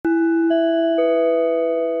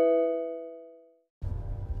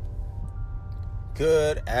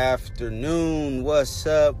Good afternoon. What's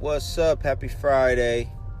up? What's up? Happy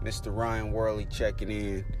Friday. Mr. Ryan Worley checking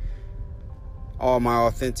in. All my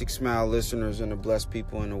Authentic Smile listeners and the blessed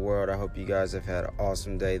people in the world, I hope you guys have had an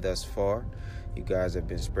awesome day thus far. You guys have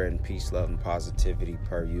been spreading peace, love, and positivity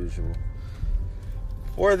per usual.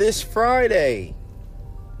 For this Friday,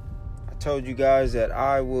 I told you guys that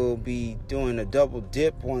I will be doing a double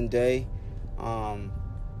dip one day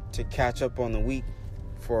to catch up on the week.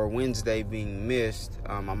 For Wednesday being missed,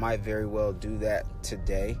 I might very well do that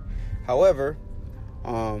today. However,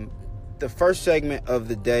 the first segment of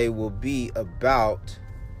the day will be about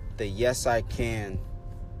the Yes I Can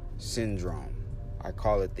syndrome. I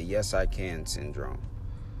call it the Yes I Can syndrome.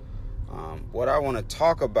 What I want to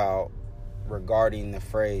talk about regarding the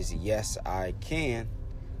phrase Yes I Can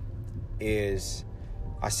is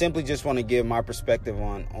I simply just want to give my perspective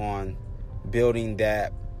on building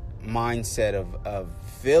that mindset of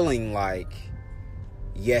feeling like,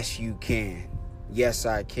 yes, you can. Yes,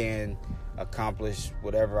 I can accomplish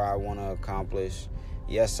whatever I want to accomplish.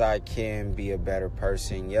 Yes, I can be a better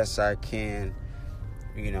person. Yes, I can,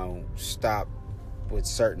 stop with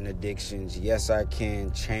certain addictions. Yes, I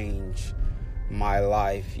can change my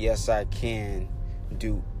life. Yes, I can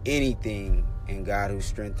do anything in God who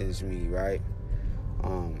strengthens me, right?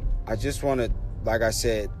 I just want to, like I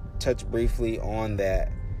said, touch briefly on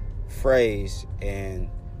that phrase and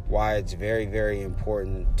why it's very, very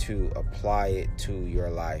important to apply it to your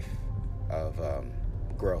life of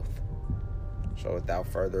growth. So without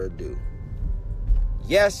further ado,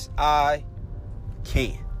 yes, I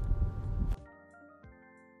can.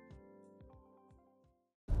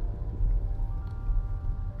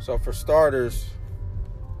 So for starters,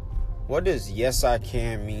 what does yes, I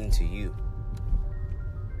can mean to you?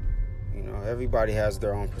 Everybody has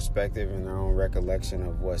their own perspective and their own recollection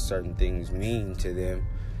of what certain things mean to them.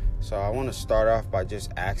 So I want to start off by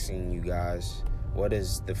just asking you guys, what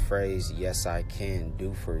does the phrase, yes, I can,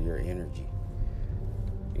 do for your energy?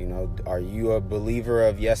 Are you a believer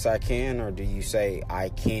of yes, I can, or do you say, I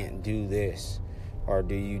can't do this? Or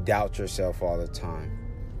do you doubt yourself all the time?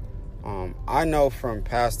 I know from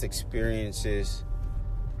past experiences,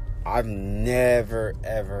 I've never,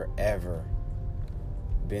 ever, ever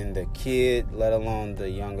been the kid, let alone the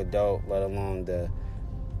young adult, let alone the,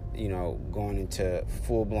 going into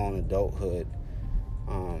full-blown adulthood,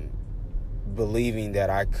 believing that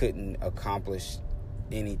I couldn't accomplish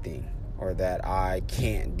anything or that I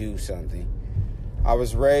can't do something. I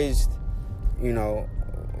was raised,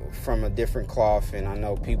 from a different cloth, and I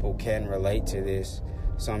know people can relate to this.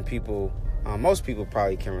 Some people, most people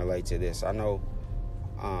probably can relate to this. I know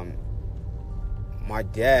my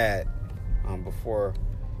dad, before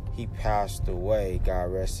he passed away,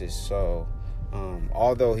 God rest his soul,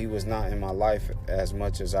 although he was not in my life as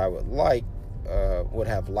much as I would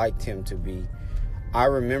have liked him to be, I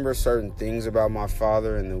remember certain things about my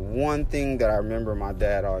father, and the one thing that I remember my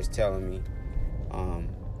dad always telling me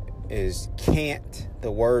is can't.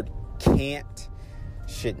 The word can't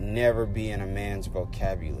should never be in a man's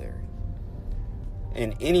vocabulary,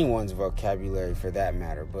 in anyone's vocabulary for that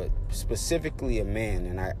matter, but specifically a man.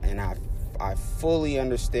 And I fully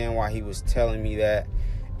understand why he was telling me that.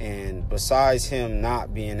 And besides him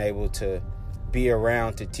not being able to be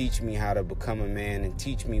around to teach me how to become a man and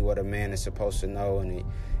teach me what a man is supposed to know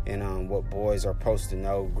and what boys are supposed to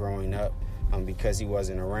know growing up, because he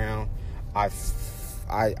wasn't around, I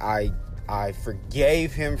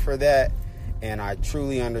forgave him for that. And I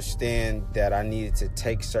truly understand that I needed to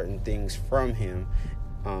take certain things from him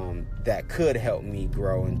that could help me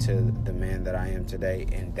grow into the man that I am today.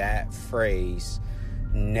 And that phrase,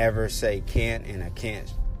 never say can't, and a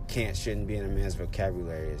can't shouldn't be in a man's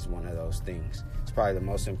vocabulary, is one of those things. It's probably the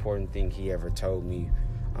most important thing he ever told me,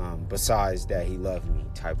 besides that he loved me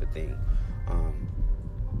type of thing.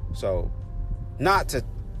 So not to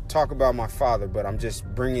talk about my father, but I'm just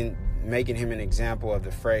making him an example of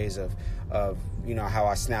the phrase of how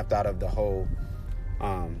I snapped out of the whole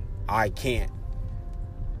I can't,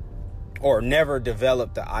 or never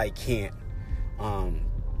developed the I can't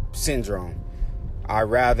syndrome. I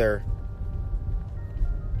rather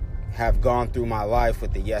have gone through my life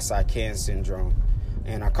with the yes I can syndrome.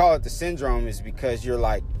 And I call it the syndrome is because you're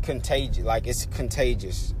like contagious, like it's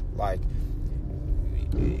contagious. Like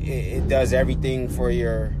it does everything for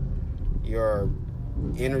your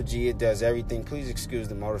energy. It does everything. Please excuse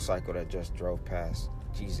the motorcycle that just drove past.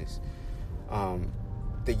 Jesus.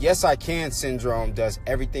 The yes I can syndrome does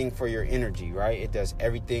everything for your energy, right? It does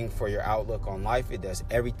everything for your outlook on life. It does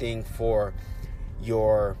everything for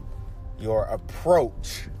your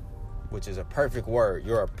approach, which is a perfect word,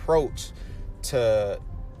 your approach to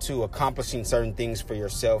to accomplishing certain things for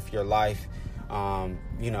yourself, your life.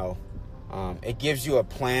 It gives you a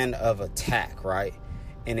plan of attack, right?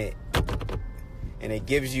 And it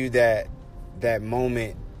gives you that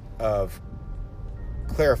moment of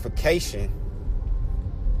clarification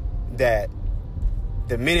that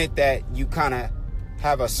the minute that you kind of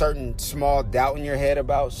have a certain small doubt in your head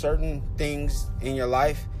about certain things in your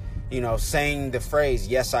life, saying the phrase,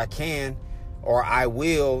 yes, I can, or I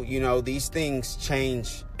will, these things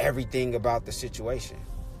change everything about the situation,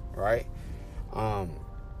 right? The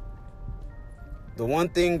one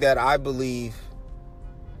thing that I believe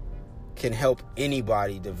can help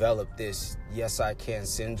anybody develop this yes, I can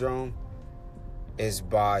syndrome is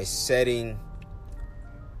by setting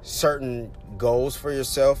certain goals for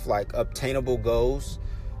yourself, like obtainable goals,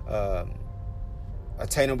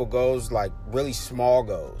 like really small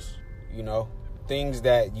goals, things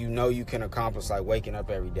that you can accomplish, like waking up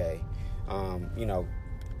every day.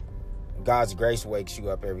 God's grace wakes you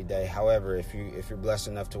up every day. However, if you're blessed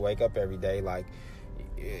enough to wake up every day, like,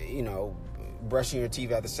 brushing your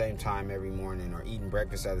teeth at the same time every morning or eating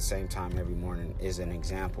breakfast at the same time every morning is an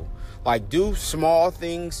example. Like, do small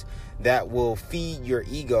things that will feed your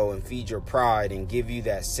ego and feed your pride and give you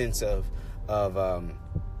that sense of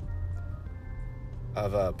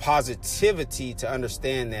positivity to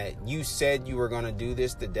understand that you said you were going to do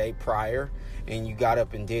this the day prior and you got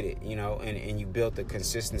up and did it, and you built the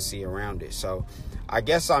consistency around it. So I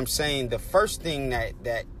guess I'm saying the first thing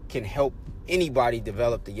that can help anybody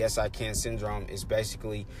develop the yes, I can syndrome is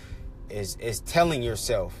basically is telling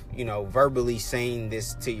yourself, verbally saying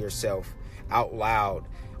this to yourself out loud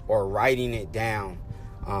or writing it down.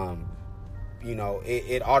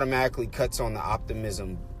 It automatically cuts on the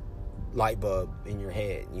optimism light bulb in your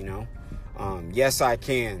head. Yes, I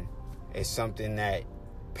can is something that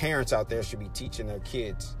parents out there should be teaching their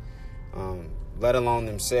kids, let alone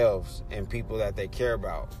themselves and people that they care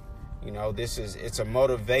about. It's a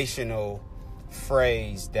motivational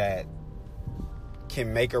phrase that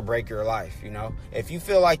can make or break your life. If you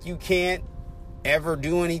feel like you can't ever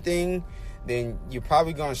do anything, then you're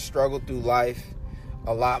probably going to struggle through life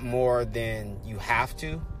a lot more than you have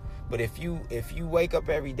to. But if you wake up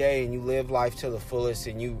every day and you live life to the fullest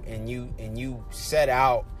and you set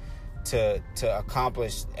out to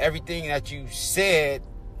accomplish everything that you said,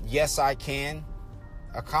 yes, I can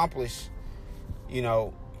accomplish,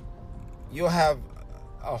 you'll have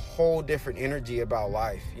a whole different energy about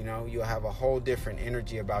life. You'll have a whole different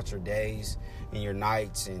energy about your days and your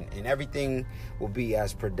nights, and everything will be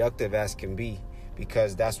as productive as can be,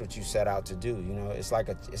 because that's what you set out to do. It's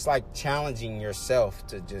like challenging yourself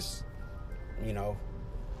to just,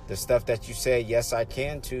 the stuff that you say yes, I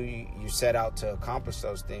can to, you set out to accomplish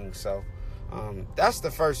those things. So that's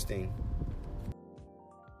the first thing.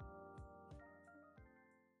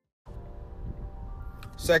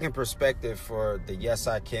 Second perspective for the yes,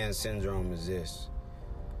 I can syndrome is this.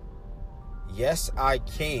 Yes, I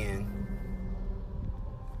can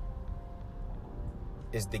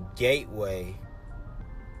is the gateway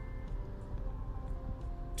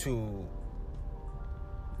to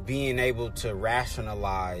being able to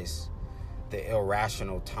rationalize the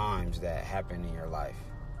irrational times that happen in your life.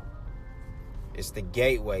 It's the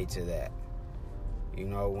gateway to that.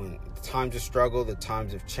 When the times of struggle, the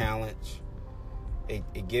times of challenge,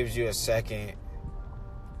 it gives you a second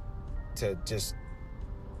to just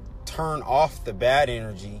turn off the bad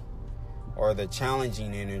energy or the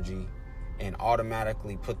challenging energy and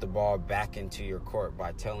automatically put the ball back into your court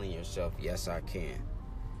by telling yourself, yes, I can.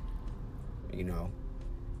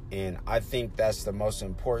 And I think that's the most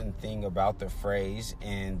important thing about the phrase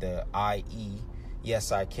and the IE,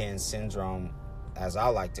 yes, I can syndrome, as I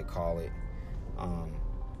like to call it.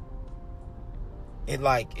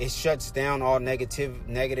 It shuts down all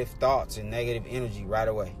negative thoughts and negative energy right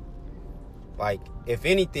away. Like, if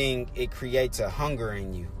anything, it creates a hunger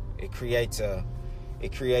in you. It creates a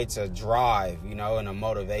drive, and a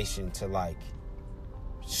motivation to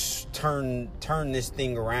turn this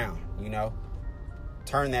thing around,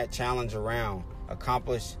 turn that challenge around,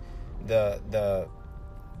 accomplish the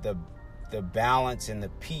balance and the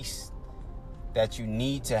peace that you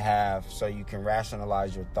need to have so you can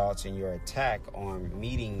rationalize your thoughts and your attack on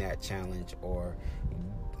meeting that challenge, or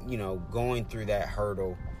going through that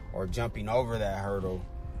hurdle or jumping over that hurdle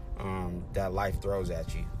that life throws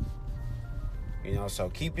at you. So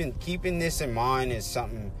keeping this in mind is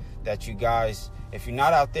something that you guys, if you're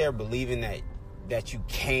not out there believing that you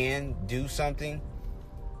can do something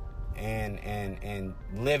and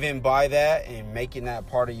living by that and making that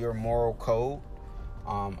part of your moral code,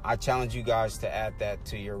 I challenge you guys to add that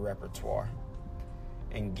to your repertoire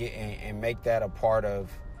and make that a part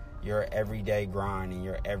of your everyday grind and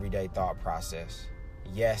your everyday thought process.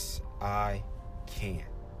 Yes, I can.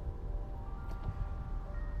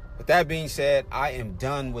 With that being said, I am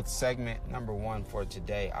done with segment number 1 for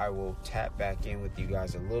today. I will tap back in with you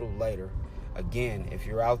guys a little later. Again, if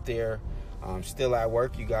you're out there still at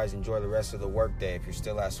work, you guys enjoy the rest of the work day. If you're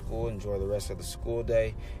still at school, enjoy the rest of the school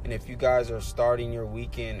day. And if you guys are starting your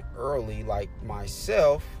weekend early, like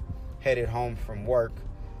myself, headed home from work,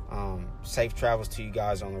 safe travels to you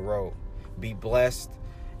guys on the road. Be blessed,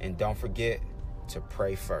 and don't forget to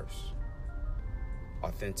pray first.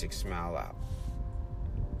 Authentic Smile out.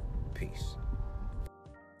 Peace.